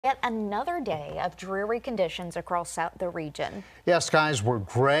Yet another day of dreary conditions across the region. Yeah, skies were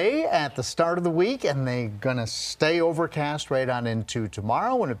gray at the start of the week, and they're going to stay overcast right on into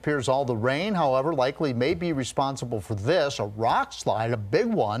tomorrow. And it appears all the rain, however, likely may be responsible for this. A rock slide, a big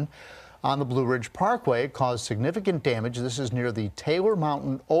one, on the Blue Ridge Parkway caused significant damage. This is near the Taylor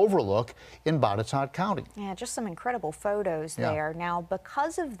Mountain Overlook in Botetourt County. Yeah, just some incredible photos there. Now,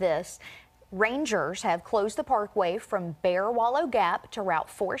 because of this, Rangers have closed the parkway from Bear Wallow Gap to Route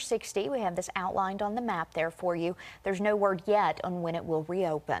 460. We have this outlined on the map there for you. There's no word yet on when it will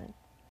reopen.